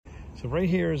So right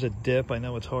here is a dip. I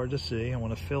know it's hard to see. I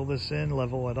want to fill this in,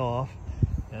 level it off,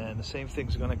 and the same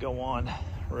thing's going to go on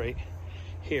right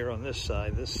here on this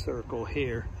side, this circle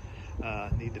here.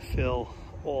 Need to fill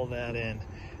all that in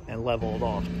and level it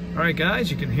off. All right,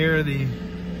 guys, you can hear the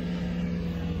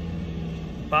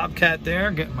Bobcat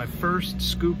there, getting my first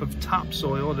scoop of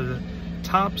topsoil to the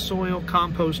topsoil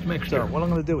compost mixture. What I'm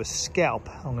going to do is scalp.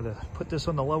 I'm going to put this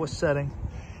on the lowest setting,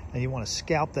 and you want to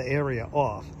scalp the area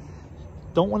off.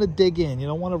 Don't want to dig in. You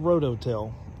don't want to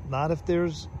rototill. Not if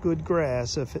there's good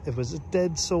grass. If it was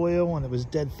dead soil and it was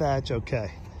dead thatch,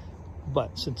 okay.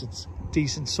 But since it's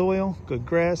decent soil, good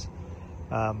grass,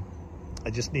 I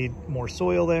just need more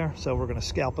soil there. So we're going to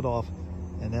scalp it off,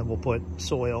 and then we'll put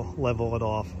soil, level it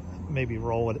off, maybe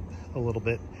roll it a little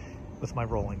bit with my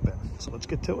rolling pin. So let's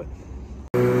get to it.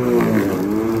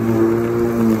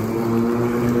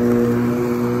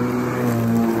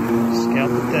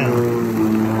 Scalp it down.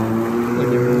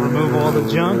 Then you remove all the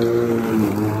junk,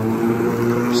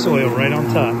 soil right on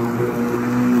top.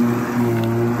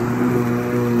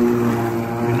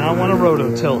 Do not want to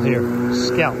rototill here.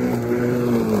 Scalp.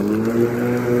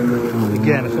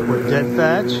 Again, if it were dead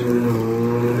thatch,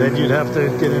 then you'd have to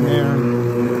get in there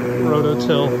and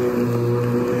rototill.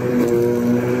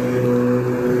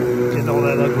 Get all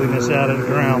that ugliness out of the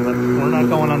ground, but we're not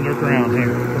going underground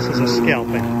here. This is a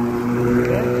scalping.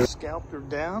 Okay, scalped her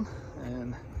down,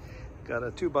 and got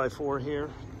a 2x4 here.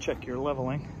 Check your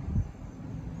leveling.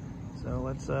 So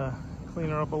let's clean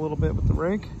her up a little bit with the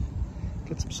rake.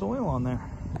 Get some soil on there.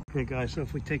 Okay, guys, so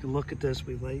if we take a look at this,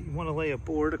 you want to lay a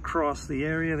board across the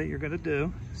area that you're going to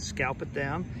do, scalp it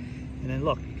down, and then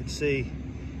look, you can see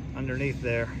underneath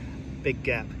there, big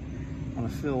gap. I'm going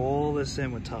to fill all this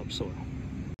in with topsoil.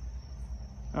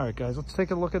 All right, guys, let's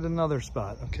take a look at another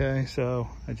spot. Okay, so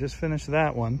I just finished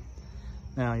that one.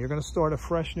 Now you're going to start a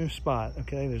fresh new spot.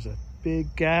 Okay, there's a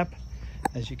big gap,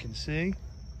 as you can see.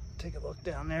 Take a look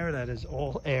down there. That is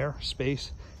all air,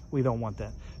 space. We don't want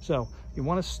that. So you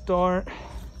want to start,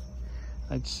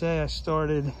 I'd say I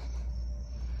started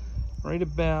right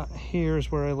about here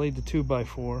is where I laid the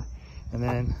 2x4. And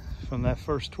then from that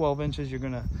first 12 inches, you're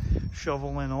going to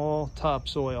shovel in all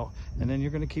topsoil. And then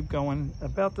you're going to keep going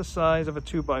about the size of a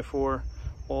 2x4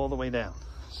 all the way down.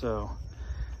 So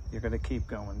you're going to keep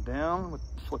going down,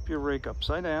 flip your rake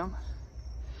upside down.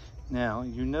 Now,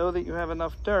 you know that you have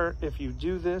enough dirt if you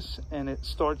do this and it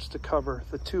starts to cover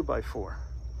the 2x4.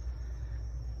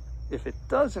 If it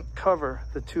doesn't cover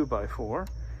the 2x4,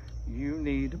 you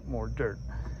need more dirt.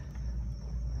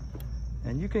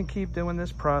 And you can keep doing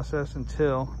this process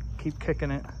keep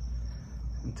kicking it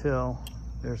until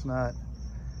there's not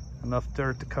enough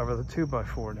dirt to cover the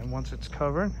 2x4. And once it's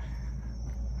covered,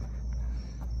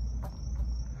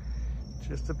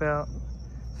 just about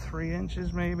 3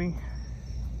 inches maybe.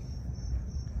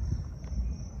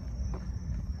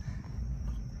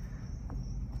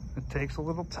 It takes a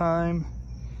little time,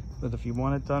 but if you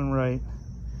want it done right,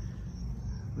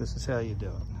 this is how you do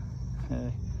it.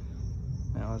 Okay.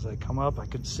 Now as I come up, I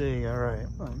could see, all right,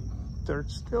 my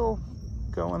dirt's still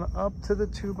going up to the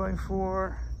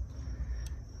 2x4.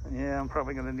 Yeah, I'm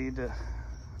probably gonna need to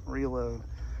reload.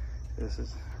 This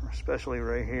is, especially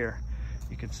right here,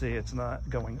 you can see it's not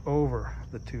going over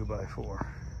the 2x4.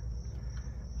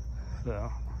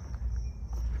 So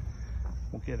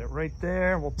we'll get it right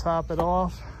there, we'll top it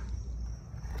off.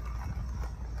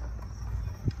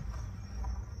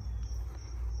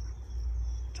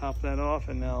 Top that off,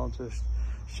 and now I'll just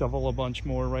shovel a bunch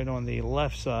more right on the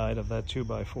left side of that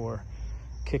 2x4,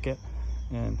 kick it,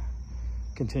 and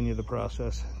continue the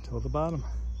process till the bottom.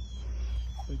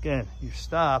 Again, you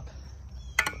stop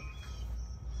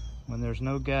when there's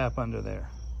no gap under there.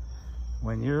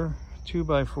 When your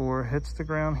 2x4 hits the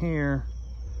ground here,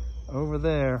 over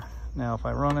there, now if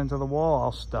I run into the wall,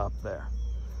 I'll stop there.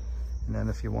 And then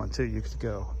if you want to, you could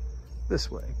go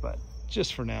this way, but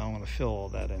just for now, I'm gonna fill all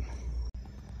that in.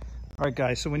 All right,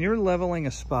 guys, so when you're leveling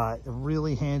a spot, a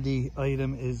really handy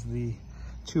item is the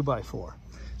 2x4.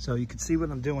 So you can see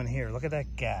what I'm doing here. Look at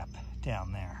that gap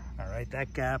down there. All right,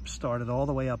 that gap started all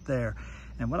the way up there.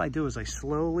 And what I do is I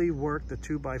slowly work the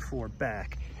 2x4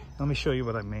 back. Let me show you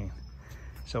what I mean.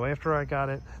 So after I got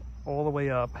it all the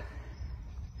way up,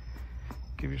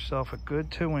 give yourself a good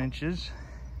 2 inches,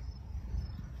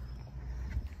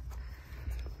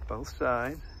 both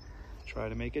sides. Try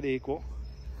to make it equal.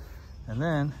 And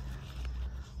then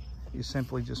you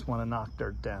simply just want to knock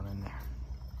dirt down in there.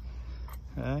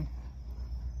 Okay?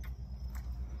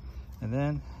 And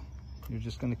then you're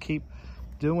just going to keep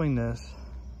doing this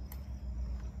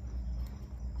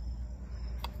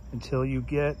until you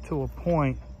get to a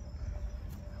point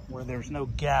where there's no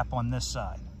gap on this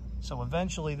side. So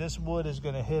eventually this wood is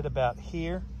going to hit about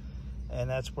here, and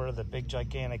that's where the big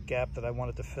gigantic gap that I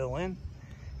wanted to fill in.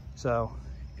 So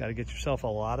you got to get yourself a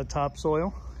lot of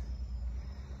topsoil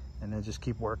and then just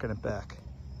keep working it back.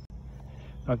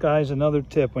 Now guys, another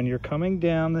tip: when you're coming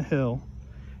down the hill,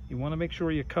 you want to make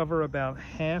sure you cover about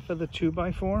half of the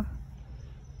 2x4.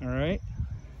 All right,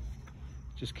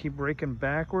 just keep raking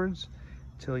backwards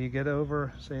till you get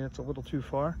over, say it's a little too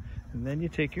far, and then you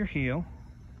take your heel,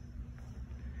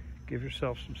 give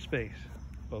yourself some space,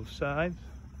 both sides,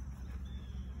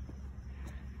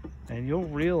 and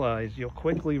you'll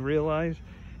quickly realize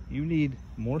you need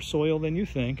more soil than you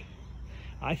think.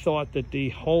 I thought that the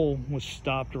hole was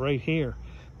stopped right here.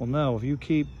 Well, no, if you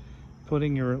keep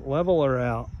putting your leveler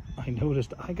out, I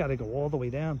noticed I got to go all the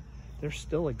way down. There's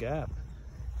still a gap.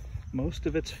 Most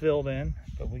of it's filled in,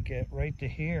 but we get right to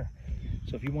here.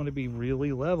 So if you want to be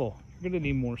really level, you're going to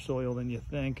need more soil than you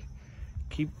think.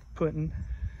 Keep putting.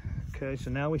 Okay,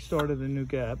 so now we started a new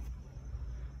gap.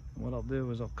 What I'll do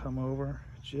is I'll come over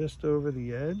just over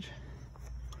the edge.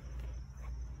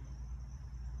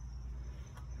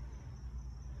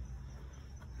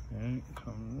 And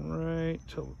come right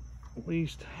till at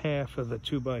least half of the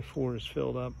 2x4 is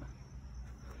filled up.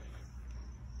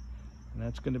 And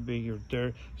that's going to be your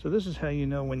dirt. So this is how you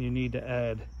know when you need to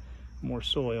add more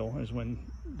soil, is when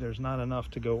there's not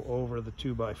enough to go over the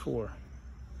 2x4.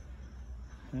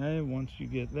 Okay, once you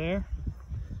get there,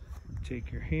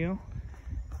 take your heel,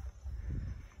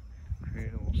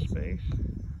 create a little space.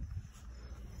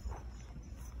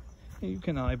 You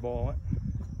can eyeball it.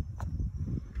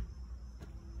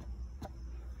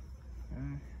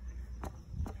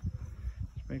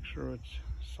 Just make sure it's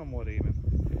somewhat even.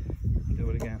 Do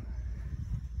it again.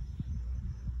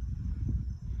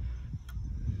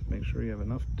 Make sure you have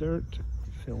enough dirt to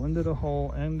fill into the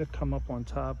hole and to come up on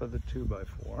top of the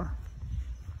 2x4.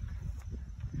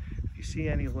 If you see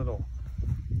any little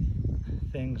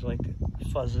things like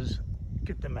fuzzes,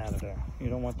 get them out of there. You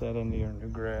don't want that into your new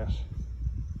grass.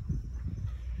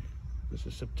 This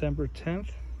is September 10th,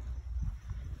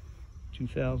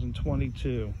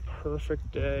 2022.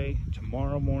 Perfect day.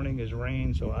 Tomorrow morning is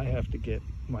rain, so I have to get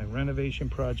my renovation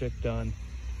project done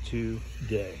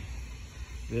today.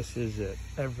 This is it.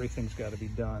 Everything's got to be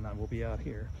done. I will be out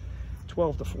here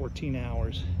 12 to 14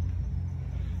 hours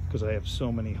because I have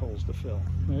so many holes to fill.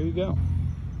 There you go.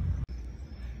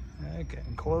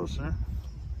 Getting closer.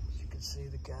 As you can see,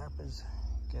 the gap is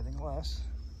getting less.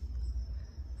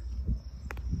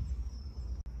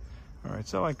 All right,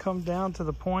 so I come down to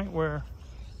the point where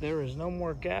there is no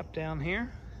more gap down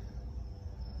here.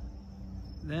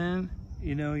 Then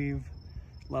you know you've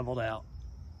leveled out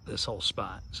this whole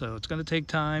spot. So it's going to take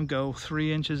time. Go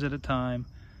 3 inches at a time,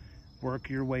 work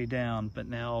your way down, but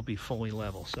now I'll be fully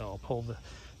level. So I'll pull the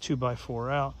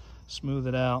 2x4 out, smooth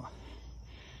it out,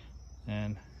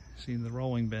 and see the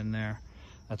rolling bin there.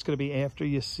 That's going to be after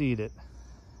you seed it,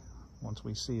 once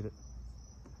we seed it.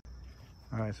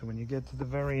 All right, so when you get to the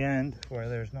very end where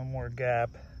there's no more gap,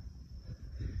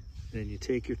 then you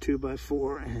take your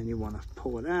 2x4 and you want to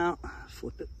pull it out,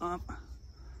 flip it up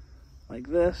like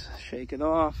this, shake it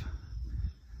off,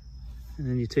 and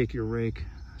then you take your rake,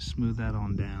 smooth that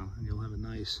on down, and you'll have a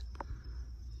nice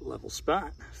level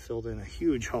spot. Filled in a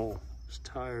huge hole. I was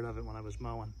tired of it when I was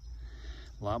mowing.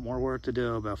 A lot more work to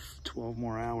do, about 12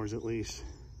 more hours at least.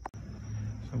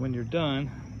 So when you're done,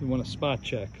 you want to spot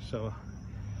check. So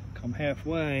come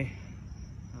halfway,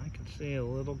 I can see a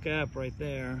little gap right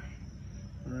there,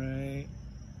 right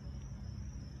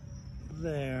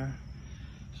there.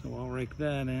 So I'll rake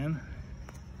that in.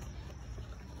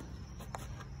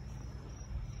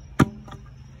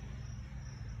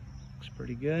 Looks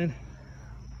pretty good.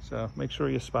 So make sure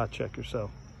you spot check yourself.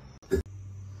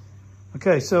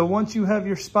 Okay, so once you have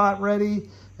your spot ready,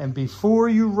 and before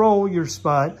you roll your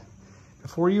spot,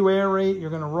 before you aerate, you're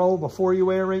gonna roll. Before you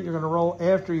aerate, you're gonna roll.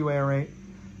 After you aerate,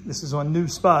 this is on new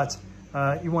spots,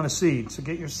 you wanna seed. So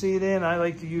get your seed in. I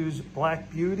like to use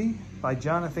Black Beauty by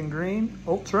Jonathan Green,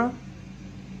 Ultra.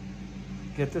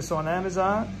 Get this on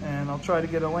Amazon, and I'll try to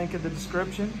get a link in the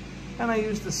description. And I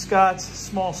use the Scott's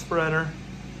small spreader,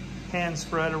 hand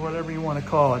spreader, whatever you wanna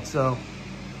call it. So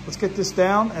let's get this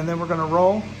down, and then we're gonna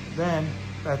roll. Then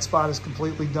that spot is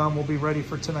completely done. We'll be ready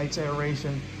for tonight's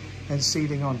aeration and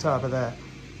seeding on top of that.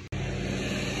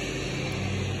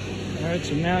 All right,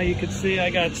 so now you can see I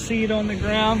got seed on the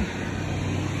ground.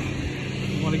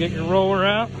 You want to get your roller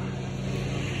out.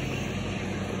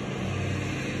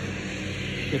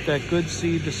 Get that good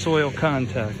seed to soil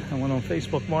contact. I went on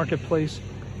Facebook Marketplace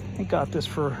and got this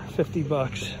for 50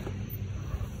 bucks.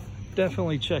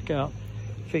 Definitely check out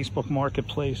Facebook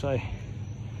Marketplace. I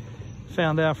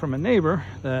found out from a neighbor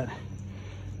that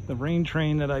the rain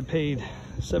train that I paid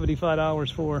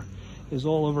 $75 for is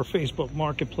all over Facebook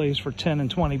Marketplace for 10 and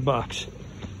 20 bucks.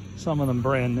 Some of them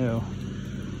brand new.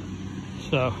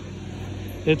 So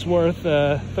it's worth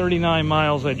 39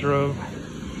 miles I drove.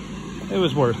 It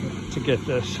was worth it to get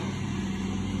this,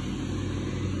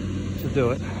 to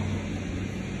do it.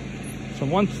 So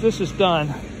once this is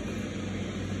done,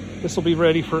 this will be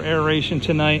ready for aeration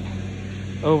tonight.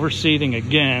 Overseeding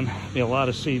again, be a lot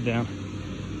of seed down.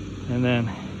 And then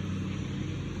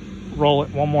roll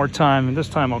it one more time, and this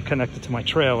time I'll connect it to my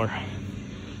tractor.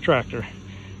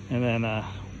 And then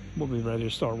we'll be ready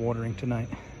to start watering tonight.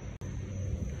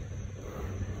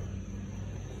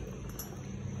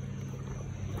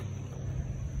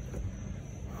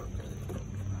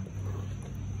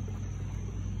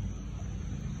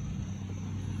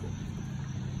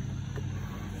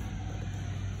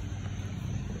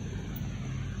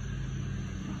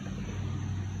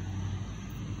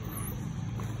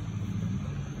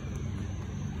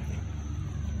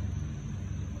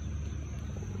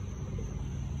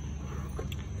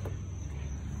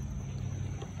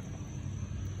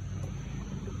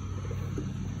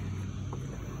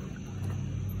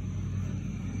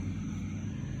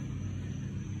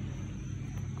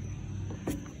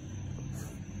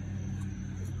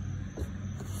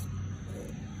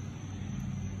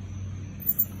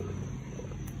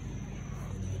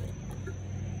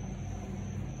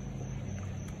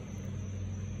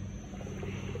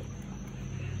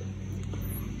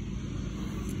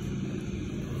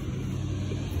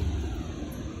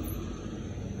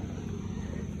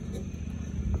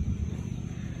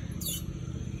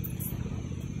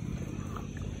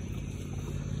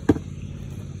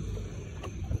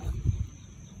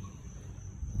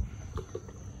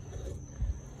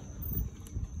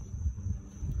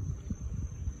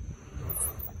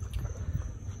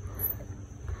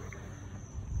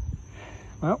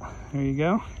 Well, there you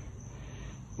go.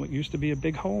 What used to be a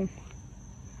big hole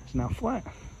is now flat.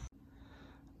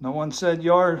 No one said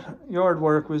yard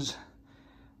work was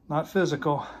not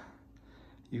physical.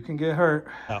 You can get hurt.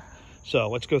 Oh, so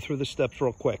let's go through the steps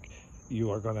real quick. You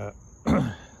are gonna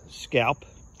scalp,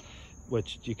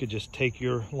 which you could just take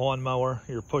your lawnmower,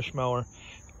 your push mower,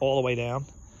 all the way down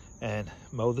and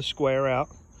mow the square out.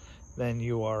 Then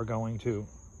you are going to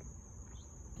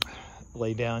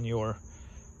lay down your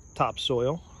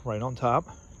topsoil right on top.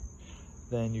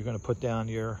 Then you're going to put down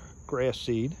your grass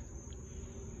seed.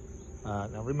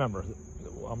 Now remember,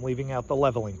 I'm leaving out the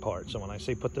leveling part. So when I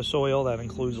say put the soil, that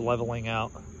includes leveling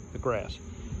out the grass.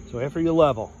 So after you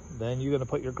level, then you're going to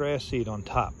put your grass seed on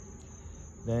top.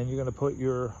 Then you're going to put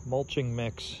your mulching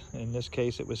mix. In this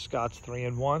case, it was Scott's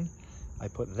 3-in-1. I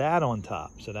put that on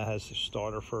top. So that has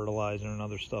starter fertilizer and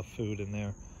other stuff, food in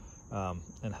there,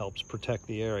 and helps protect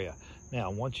the area. Now,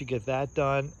 once you get that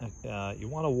done, you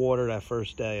want to water that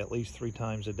first day at least 3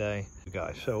 times a day,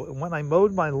 guys. So when I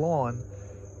mowed my lawn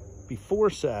before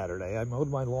Saturday, I mowed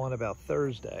my lawn about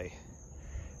Thursday.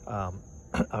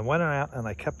 I went out and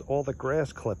I kept all the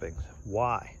grass clippings.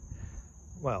 Why?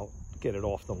 Well, get it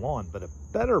off the lawn. But a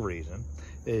better reason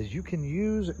is you can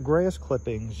use grass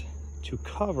clippings to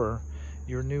cover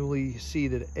your newly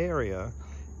seeded area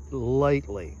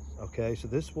lightly. Okay, so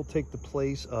this will take the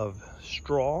place of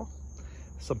straw.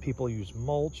 Some people use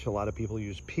mulch, a lot of people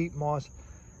use peat moss.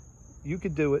 You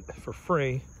could do it for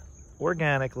free,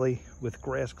 organically, with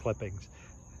grass clippings,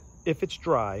 if it's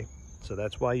dry. So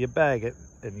that's why you bag it,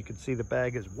 and you can see the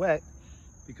bag is wet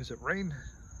because it rained.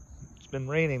 It's been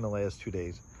raining the last 2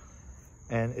 days.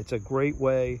 And it's a great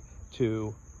way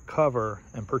to cover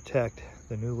and protect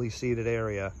the newly seeded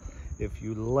area. If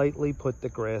you lightly put the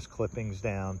grass clippings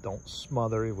down, don't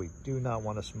smother it. We do not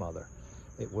want to smother.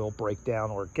 It will break down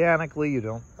organically. You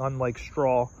don't, unlike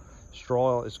straw.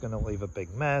 Straw is going to leave a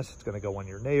big mess. It's going to go in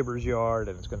your neighbor's yard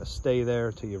and it's going to stay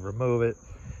there till you remove it.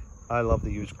 I love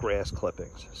to use grass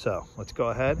clippings. So let's go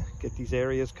ahead, get these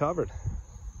areas covered.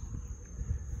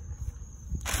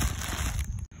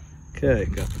 Okay,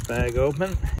 got the bag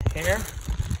open here.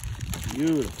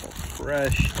 Beautiful,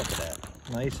 fresh. Look at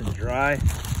that, nice and dry.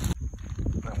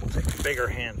 Now we'll take a bigger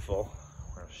handful.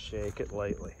 We'll shake it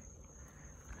lightly.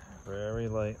 Very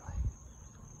lightly.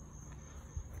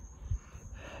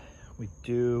 We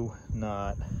do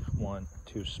not want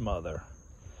to smother.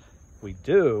 We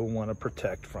do want to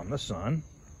protect from the sun,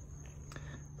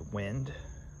 the wind,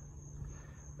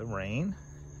 the rain.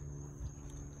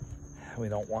 We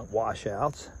don't want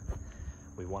washouts.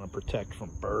 We want to protect from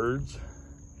birds.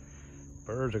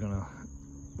 Birds are going to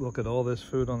look at all this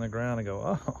food on the ground and go,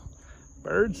 oh,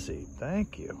 bird seed,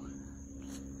 thank you.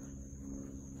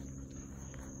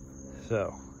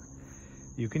 So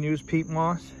You can use peat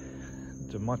moss.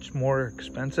 It's a much more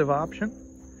expensive option.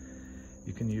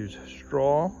 You can use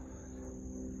straw.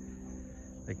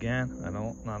 Again,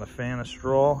 not a fan of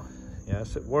straw.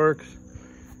 Yes, it works.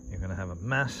 You're gonna have a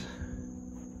mess.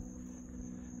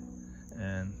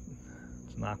 And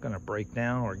it's not gonna break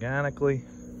down organically.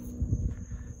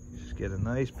 You just get a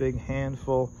nice big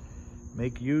handful.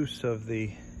 Make use of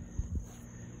the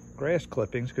grass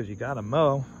clippings because you gotta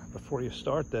mow before you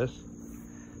start this.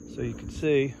 So you can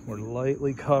see we're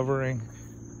lightly covering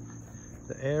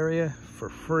the area for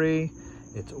free.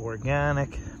 It's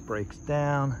organic, breaks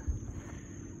down,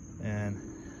 and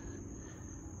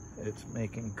it's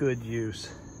making good use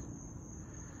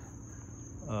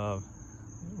of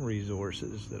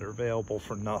resources that are available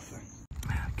for nothing.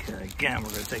 Okay, again, we're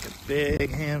going to take a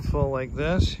big handful like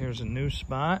this. Here's a new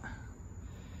spot.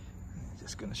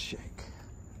 Just going to shake.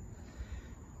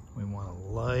 We want a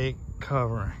light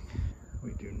covering.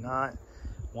 We do not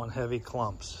want heavy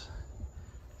clumps.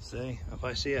 See, if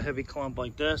I see a heavy clump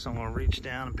like this, I'm going to reach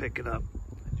down and pick it up.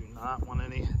 I do not want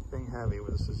anything heavy.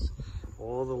 This is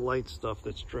all the light stuff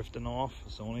that's drifting off.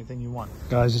 It's the only thing you want.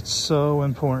 Guys, it's so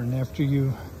important after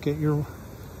you get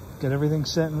everything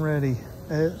set and ready,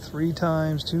 at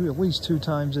least two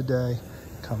times a day,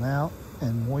 come out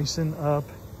and moisten up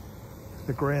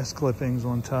the grass clippings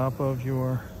on top of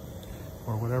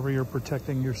or whatever you're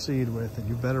protecting your seed with, and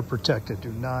you better protect it.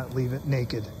 Do not leave it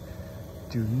naked.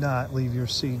 Do not leave your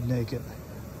seed naked.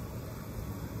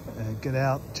 And get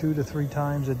out 2 to 3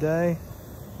 times a day,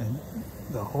 and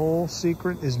the whole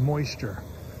secret is moisture.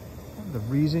 The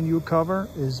reason you cover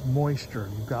is moisture.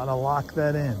 You gotta lock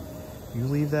that in. You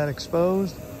leave that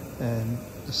exposed and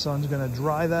the sun's gonna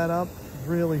dry that up.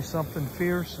 Really something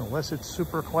fierce. Unless it's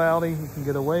super cloudy, you can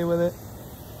get away with it.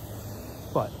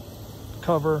 But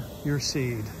cover your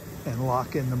seed and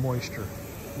lock in the moisture.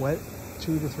 Wet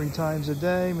 2 to 3 times a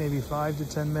day, maybe 5 to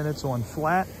 10 minutes on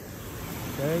flat.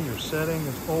 Okay, your setting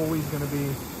is always gonna be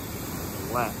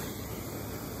flat.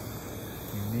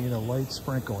 You need a light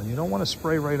sprinkle, and you don't want to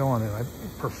spray right on it. I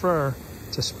prefer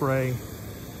to spray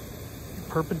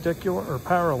perpendicular or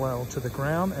parallel to the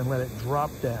ground and let it drop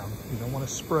down. You don't want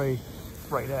to spray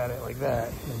right at it like that,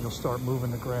 and you'll start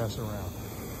moving the grass around.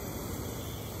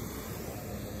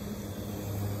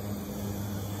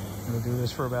 I'm going to do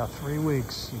this for about 3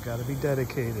 weeks. You got to be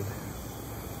dedicated.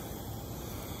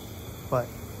 But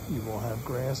you will have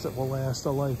grass that will last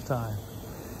a lifetime.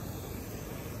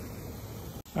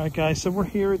 All right, guys, so we're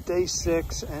here at day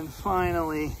 6, and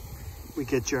finally we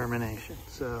get germination.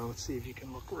 So let's see if you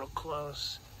can look real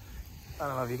close. I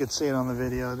don't know if you could see it on the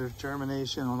video. There's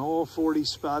germination on all 40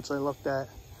 spots I looked at.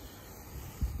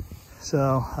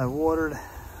 So I watered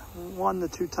 1 to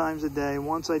 2 times a day.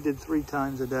 Once I did 3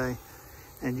 times a day.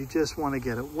 And you just want to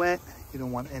get it wet. You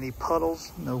don't want any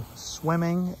puddles, no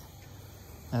swimming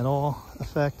at all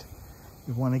effect.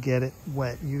 You want to get it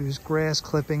wet. Use grass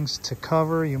clippings to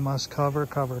cover. You must cover,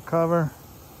 cover, cover.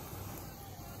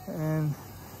 And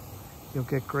you'll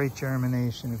get great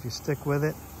germination. If you stick with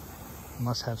it, you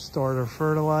must have starter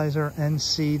fertilizer and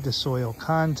seed to soil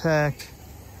contact.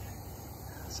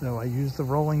 So I used the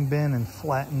rolling bin and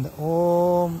flattened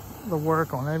all the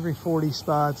work on every 40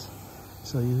 spots.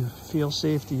 So you feel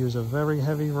safe to use a very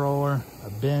heavy roller,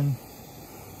 a bin.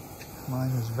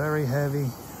 Mine was very heavy.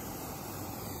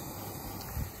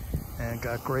 And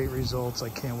got great results. I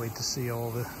can't wait to see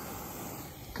all the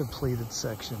completed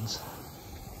sections.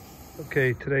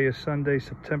 Okay, today is Sunday,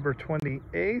 September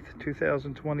 28th,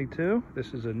 2022.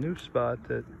 This is a new spot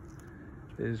that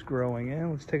is growing in.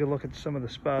 Let's take a look at some of the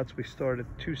spots we started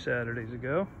 2 Saturdays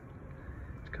ago.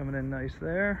 It's coming in nice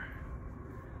there.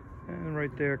 And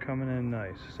right there coming in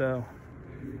nice. So,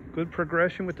 good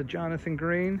progression with the Jonathan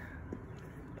Green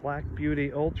Black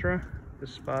Beauty Ultra.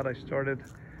 This spot I started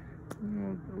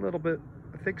a little bit,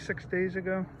 I think 6 days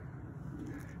ago.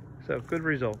 So good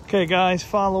result. Okay guys,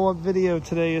 follow-up video.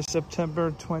 Today is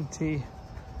September 29th,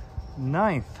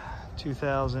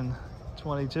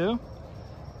 2022.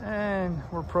 And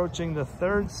we're approaching the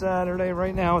 3rd Saturday.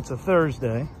 Right now it's a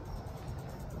Thursday.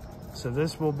 So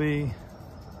this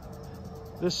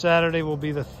Saturday will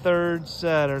be the 3rd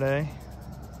Saturday.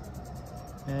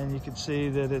 And you can see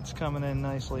that it's coming in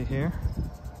nicely here.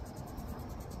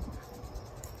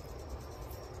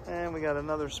 And we got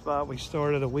another spot we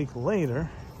started a week later.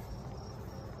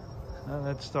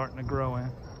 That's starting to grow in.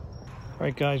 All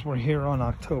right, guys, we're here on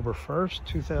October 1st,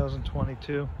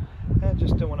 2022. And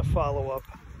just doing a follow-up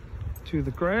to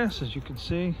the grass. As you can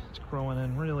see, it's growing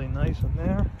in really nice in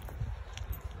there.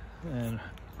 And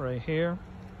right here,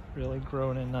 really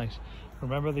growing in nice.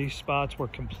 Remember, these spots were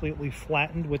completely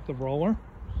flattened with the roller.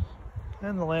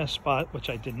 And the last spot, which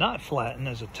I did not flatten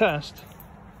as a test,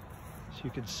 as you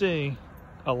can see,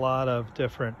 a lot of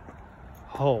different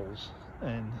holes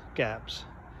and gaps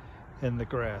in the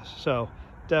grass. So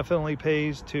definitely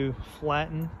pays to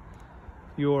flatten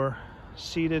your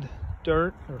seeded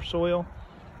dirt or soil.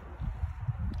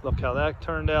 Look how that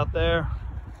turned out there.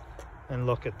 And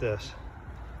look at this.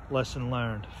 Lesson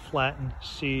learned. Flatten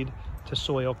seed to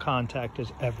soil contact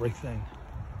is everything.